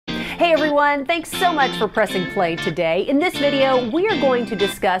Hey everyone, thanks so much for pressing play today. In this video, we are going to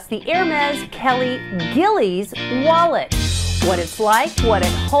discuss the Hermes Kelly Gillies wallet. What it's like, what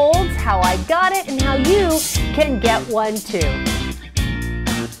it holds, how I got it, and how you can get one too.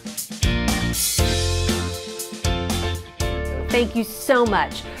 Thank you so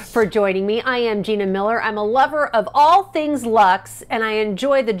much for joining me. I am Gina Miller. I'm a lover of all things luxe, and I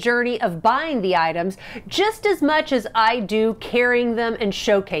enjoy the journey of buying the items just as much as I do carrying them and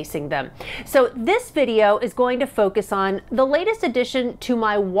showcasing them. So this video is going to focus on the latest addition to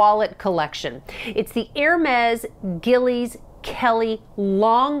my wallet collection. It's the Hermes Gillies Kelly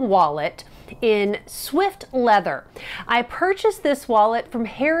long wallet in swift leather. I purchased this wallet from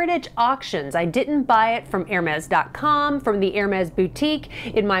Heritage Auctions. I didn't buy it from Hermes.com, from the Hermes boutique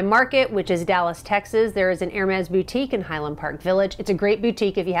in my market, which is Dallas, Texas. There is an Hermes boutique in Highland Park Village. It's a great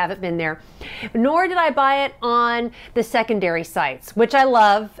boutique if you haven't been there. Nor did I buy it on the secondary sites, which I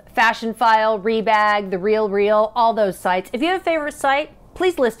love. Fashion File, Rebag, The Real, all those sites. If you have a favorite site,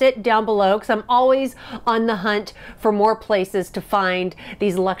 please list it down below, because I'm always on the hunt for more places to find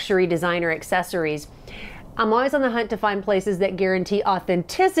these luxury designer accessories. I'm always on the hunt to find places that guarantee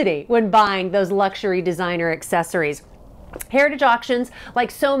authenticity when buying those luxury designer accessories. Heritage Auctions, like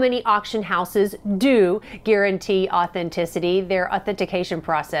so many auction houses, do guarantee authenticity. Their authentication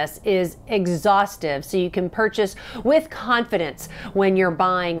process is exhaustive, so you can purchase with confidence when you're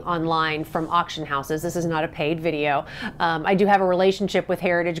buying online from auction houses. This is not a paid video. I do have a relationship with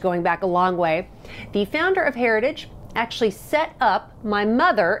Heritage going back a long way. The founder of Heritage actually set up my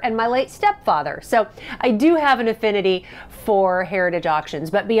mother and my late stepfather. So I do have an affinity for Heritage Auctions,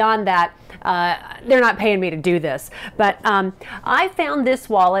 but beyond that, they're not paying me to do this. But I found this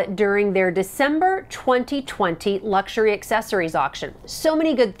wallet during their December 2020 luxury accessories auction. So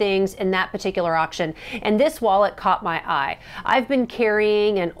many good things in that particular auction, and this wallet caught my eye. I've been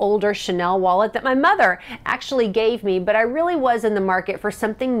carrying an older Chanel wallet that my mother actually gave me, but I really was in the market for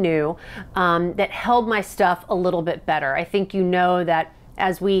something new that held my stuff a little bit better. I think you know that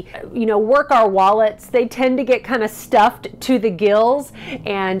as we work our wallets, they tend to get kind of stuffed to the gills,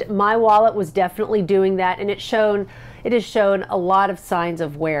 and my wallet was definitely doing that, and it has shown a lot of signs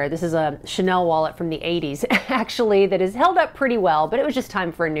of wear. This is a Chanel wallet from the 80s actually that has held up pretty well, but it was just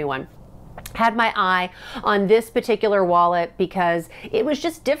time for a new one. Had my eye on this particular wallet because it was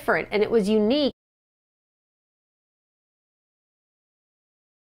just different and it was unique.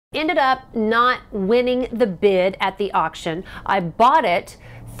 Ended up not winning the bid at the auction. I bought it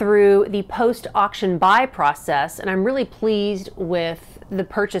through the post-auction buy process, and I'm really pleased with the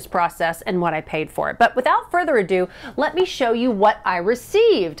purchase process and what I paid for it. But without further ado, let me show you what I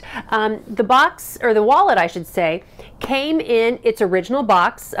received. The box, or the wallet I should say, came in its original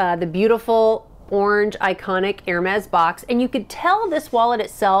box, the beautiful orange iconic Hermes box, and you could tell this wallet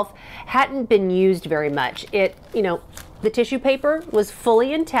itself hadn't been used very much. The tissue paper was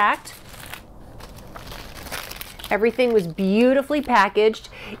fully intact. Everything was beautifully packaged.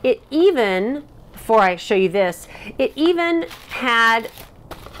 It even, before I show you this, it even had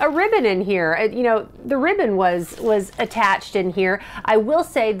a ribbon in here. The ribbon was attached in here. I will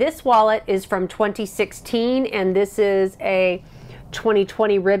say this wallet is from 2016 and this is a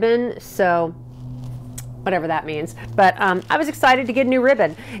 2020 ribbon, so whatever that means. But I was excited to get a new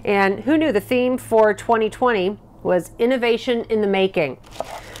ribbon, and who knew the theme for 2020 was innovation in the making.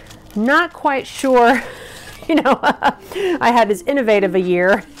 Not quite sure, I had as innovative a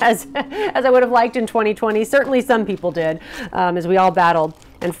year as I would have liked in 2020. Certainly some people did, as we all battled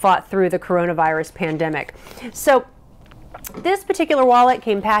and fought through the coronavirus pandemic. So this particular wallet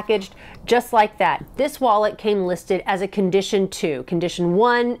came packaged just like that. This wallet came listed as a condition 2. Condition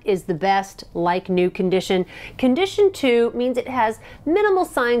 1 is the best, like new condition. Condition 2 means it has minimal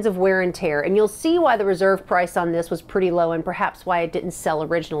signs of wear and tear, and you'll see why the reserve price on this was pretty low and perhaps why it didn't sell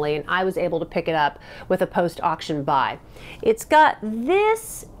originally, and I was able to pick it up with a post-auction buy. It's got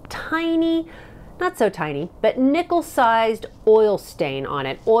this tiny, not so tiny, but nickel-sized oil stain on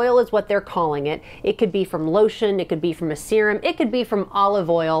it. Oil is what they're calling it. It could be from lotion, it could be from a serum, it could be from olive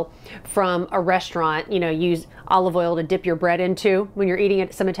oil from a restaurant. Use olive oil to dip your bread into when you're eating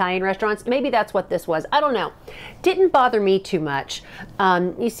at some Italian restaurants. Maybe that's what this was. I don't know. Didn't bother me too much.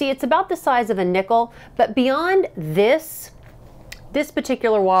 You see, it's about the size of a nickel, but beyond this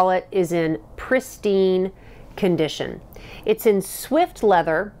particular wallet is in pristine condition. It's in swift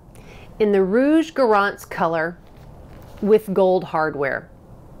leather, in the Rouge Garance color with gold hardware.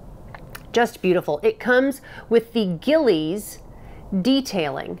 Just beautiful. It comes with the Gillies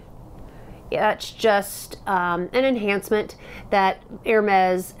detailing. That's just an enhancement that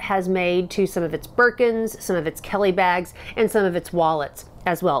Hermes has made to some of its Birkins, some of its Kelly bags, and some of its wallets.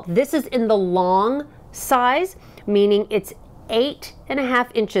 as well. This is in the long size, meaning it's 8.5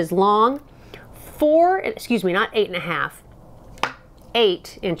 inches long, not 8.5,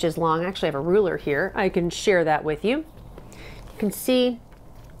 8 inches long. I actually have a ruler here. I can share that with you. You can see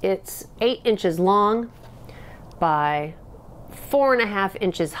it's 8 inches long by 4.5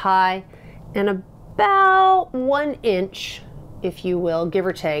 inches high and about 1 inch, if you will, give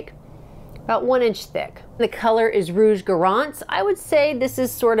or take, about 1 inch thick. The color is Rouge Garance. I would say this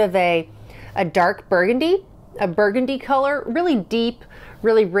is sort of a dark burgundy, a burgundy color, really deep,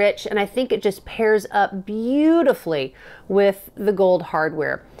 really rich, and I think it just pairs up beautifully with the gold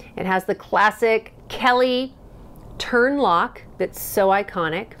hardware. It has the classic Kelly turn lock that's so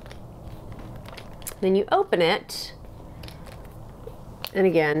iconic. Then you open it, and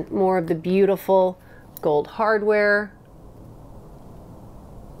again, more of the beautiful gold hardware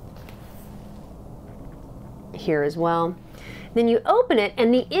here as well. Then you open it,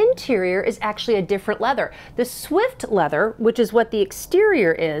 and the interior is actually a different leather. The Swift leather, which is what the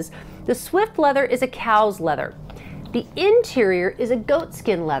exterior is, the Swift leather is a cow's leather. The interior is a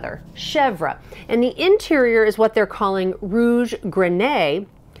goatskin leather, chèvre, and the interior is what they're calling Rouge Grenée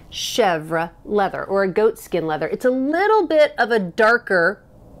chèvre leather, or a goatskin leather. It's a little bit of a darker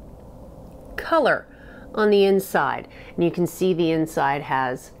color on the inside, and you can see the inside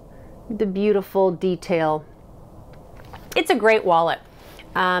has the beautiful detail. It's a great wallet.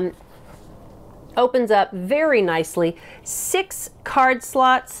 Opens up very nicely. 6 card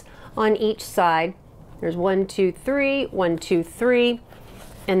slots on each side. There's 1, 2, 3, 1, 2, 3,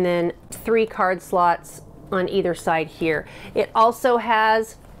 and then 3 card slots on either side here. It also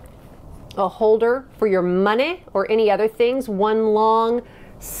has a holder for your money or any other things. One long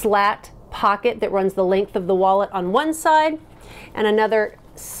slat pocket that runs the length of the wallet on one side, and another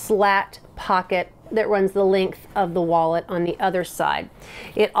slat pocket that runs the length of the wallet on the other side.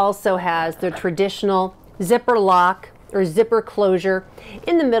 It also has the traditional zipper lock or zipper closure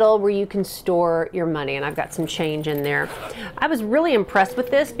in the middle where you can store your money, and I've got some change in there. I was really impressed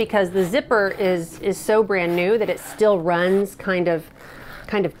with this because the zipper is so brand new that it still runs kind of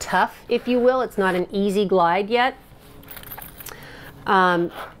tough, if you will. It's not an easy glide yet,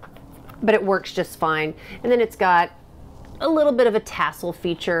 but it works just fine. And then it's got a little bit of a tassel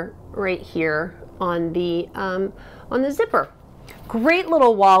feature right here on the zipper. Great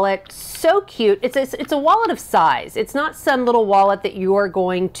little wallet, so cute. It's a wallet of size. It's not some little wallet that you're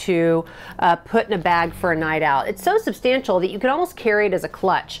going to put in a bag for a night out. It's so substantial that you can almost carry it as a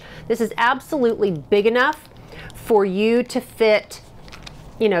clutch. This is absolutely big enough for you to fit,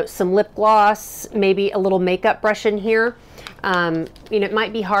 you know, some lip gloss, maybe a little makeup brush in here. You know, it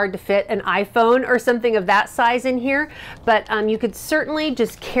might be hard to fit an iPhone or something of that size in here, but you could certainly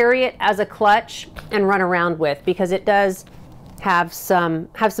just carry it as a clutch and run around with, because it does have some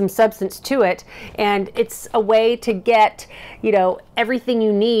substance to it, and it's a way to get, you know, everything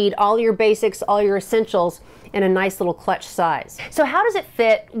you need, all your basics, all your essentials, in a nice little clutch size. So how does it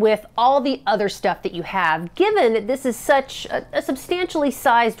fit with all the other stuff that you have, given that this is such a substantially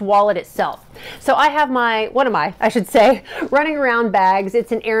sized wallet itself? So I have one of my running around bags.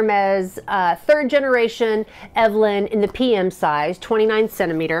 It's an Hermes 3rd generation Evelyne in the PM size, 29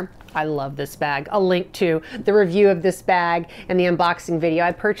 centimeter. I love this bag. I'll link to the review of this bag and the unboxing video.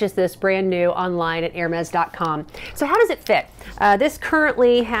 I purchased this brand new online at hermes.com. So how does it fit? This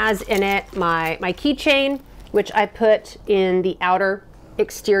currently has in it my keychain, which I put in the outer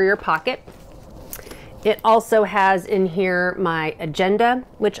exterior pocket. It also has in here my agenda,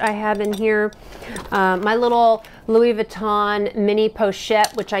 which I have in here. My little Louis Vuitton mini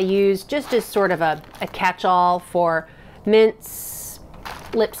pochette, which I use just as sort of a catch-all for mints,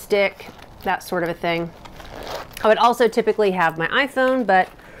 lipstick, that sort of a thing. I would also typically have my iPhone, but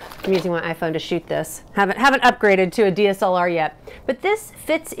I'm using my iPhone to shoot this. Haven't upgraded to a DSLR yet. But this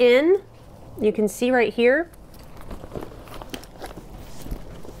fits in, you can see right here,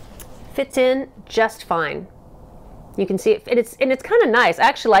 fits in just fine. You can see it, and it's kind of nice. I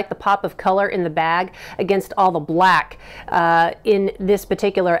actually like the pop of color in the bag against all the black in this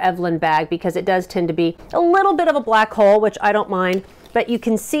particular Evelyne bag, because it does tend to be a little bit of a black hole, which I don't mind. But you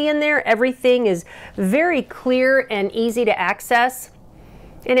can see in there, everything is very clear and easy to access,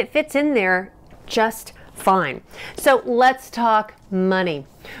 and it fits in there just fine. So let's talk money.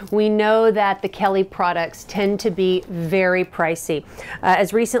 We know that the Kelly products tend to be very pricey.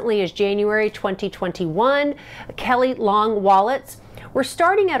 As recently as January 2021, Kelly long wallets were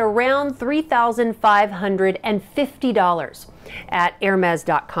starting at around $3,550. at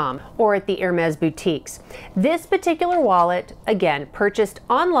Hermes.com or at the Hermes boutiques. This particular wallet, again, purchased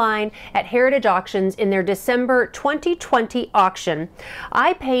online at Heritage Auctions in their December 2020 auction.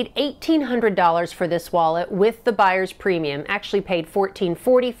 I paid $1,800 for this wallet with the buyer's premium. Actually paid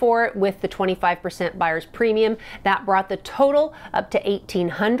 $1,440 for it with the 25% buyer's premium. That brought the total up to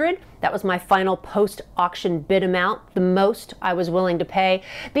 $1,800. That was my final post-auction bid amount, the most I was willing to pay.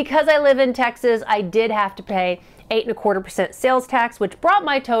 Because I live in Texas, I did have to pay 8.25% sales tax, which brought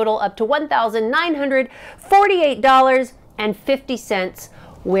my total up to $1,948.50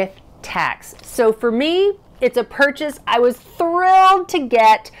 with tax. So for me, it's a purchase I was thrilled to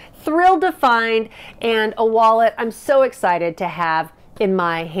get, thrilled to find, and a wallet I'm so excited to have in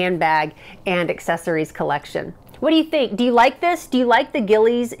my handbag and accessories collection. What do you think? Do you like this? Do you like the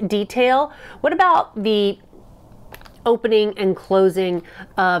Gillies detail? What about the opening and closing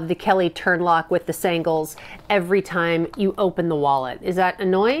of the Kelly turn lock with the sangles every time you open the wallet? Is that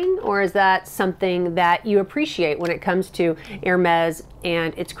annoying, or is that something that you appreciate when it comes to Hermes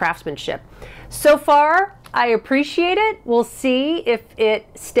and its craftsmanship? So far, I appreciate it. We'll see if it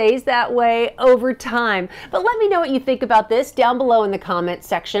stays that way over time. But let me know what you think about this down below in the comment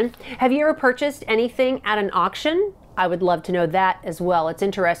section. Have you ever purchased anything at an auction? I would love to know that as well. It's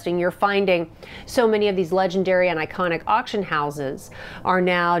interesting. You're finding so many of these legendary and iconic auction houses are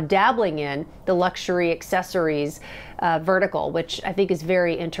now dabbling in the luxury accessories vertical, which I think is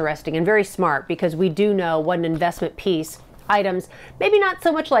very interesting and very smart, because we do know what an investment piece items, maybe not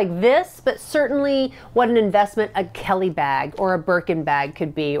so much like this, but certainly what an investment a Kelly bag or a Birkin bag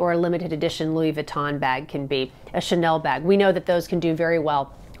could be, or a limited edition Louis Vuitton bag can be, a Chanel bag. We know that those can do very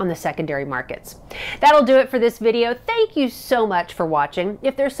well on the secondary markets. That'll do it for this video. Thank you so much for watching.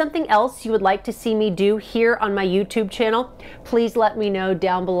 If there's something else you would like to see me do here on my YouTube channel, please let me know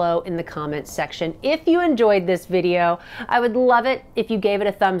down below in the comments section. If you enjoyed this video, I would love it if you gave it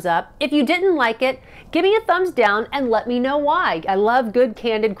a thumbs up. If you didn't like it, give me a thumbs down and let me know why. I love good,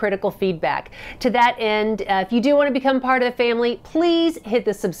 candid, critical feedback. To that end, if you do want to become part of the family, please hit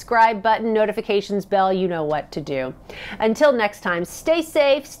the subscribe button, notifications bell, you know what to do. Until next time, stay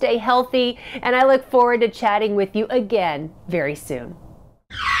safe, stay healthy, and I look forward to chatting with you again very soon.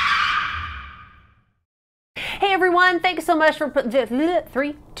 Hey everyone, thanks so much for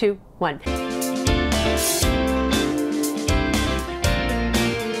 3, 2, 1.